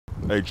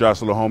Hey,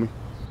 Jocelyn, homie.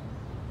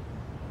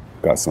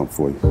 Got something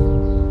for you.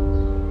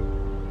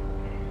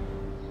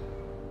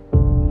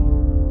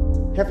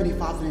 Heavenly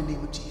Father, in the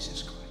name of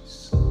Jesus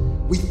Christ,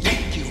 we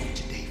thank you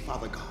today,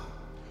 Father God,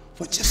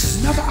 for just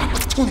another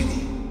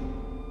opportunity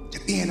to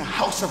be in the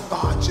house of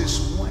God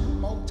just one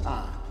more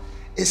time.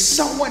 Is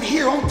someone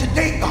here on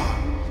today,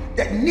 God,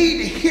 that need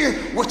to hear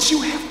what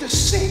you have to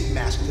say,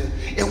 Master?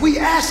 And we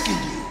asking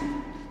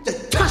you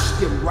to touch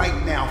them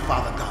right now,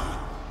 Father God.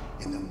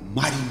 In the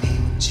mighty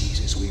name of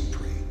Jesus, we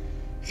pray.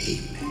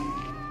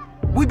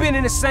 Amen. We've been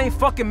in the same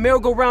fucking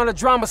merry-go-round of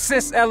drama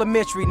since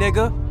elementary,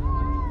 nigga.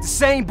 The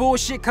same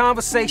bullshit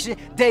conversation,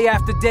 day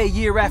after day,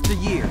 year after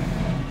year.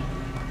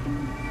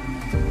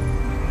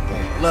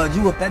 Blood,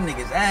 you whooped that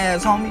nigga's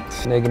ass, homie.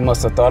 Nigga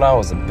must have thought I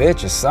was a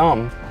bitch or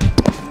something.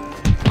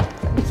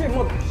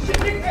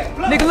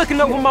 Nigga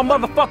looking over my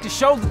motherfucking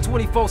shoulder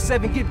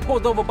 24/7, getting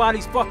pulled over by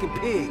these fucking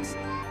pigs.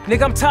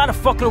 Nigga, I'm tired of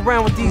fucking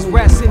around with these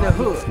rats in the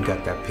hood. You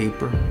got that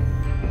paper?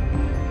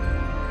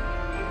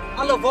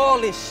 I love all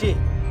this shit.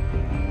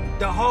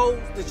 The hoes,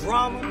 the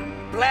drama,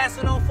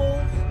 blasting on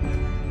fools.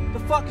 The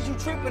fuck is you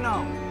tripping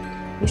on?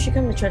 You should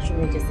come to church with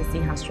me just to see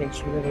how straight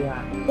you really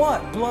are.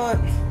 What, blood?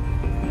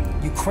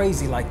 You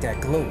crazy like that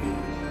glue.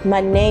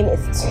 My name is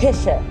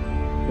Tisha,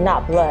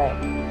 not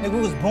Blood. Nigga, we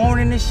was born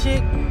in this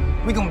shit.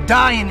 We gon'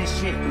 die in this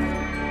shit.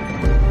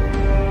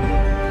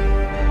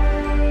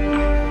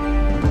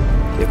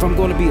 If I'm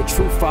gonna be a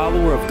true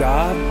follower of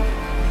God,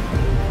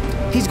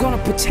 He's gonna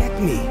protect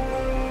me.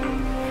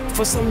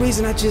 For some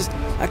reason,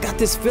 I got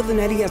this feeling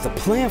that He has a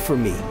plan for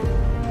me.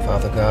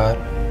 Father God,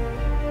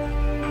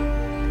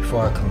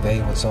 before I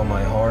convey what's on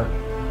my heart,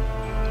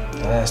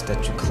 I ask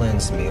that you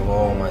cleanse me of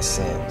all my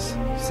sins,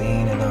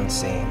 seen and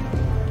unseen.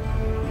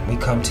 We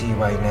come to you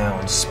right now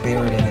in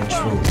spirit and in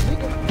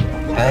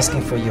truth,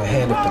 asking for your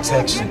hand of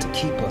protection to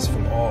keep us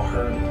from all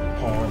hurt,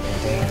 harm,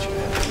 and danger.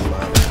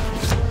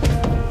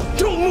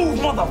 Don't move,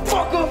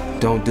 motherfucker!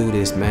 Don't do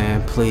this,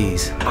 man,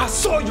 please. I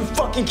saw you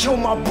fucking kill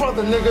my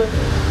brother, nigga!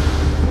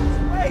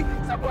 Hey,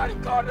 somebody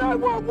call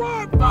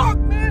 911, fuck,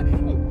 man!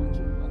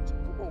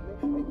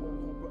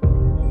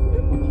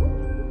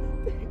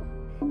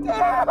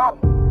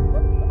 Damn!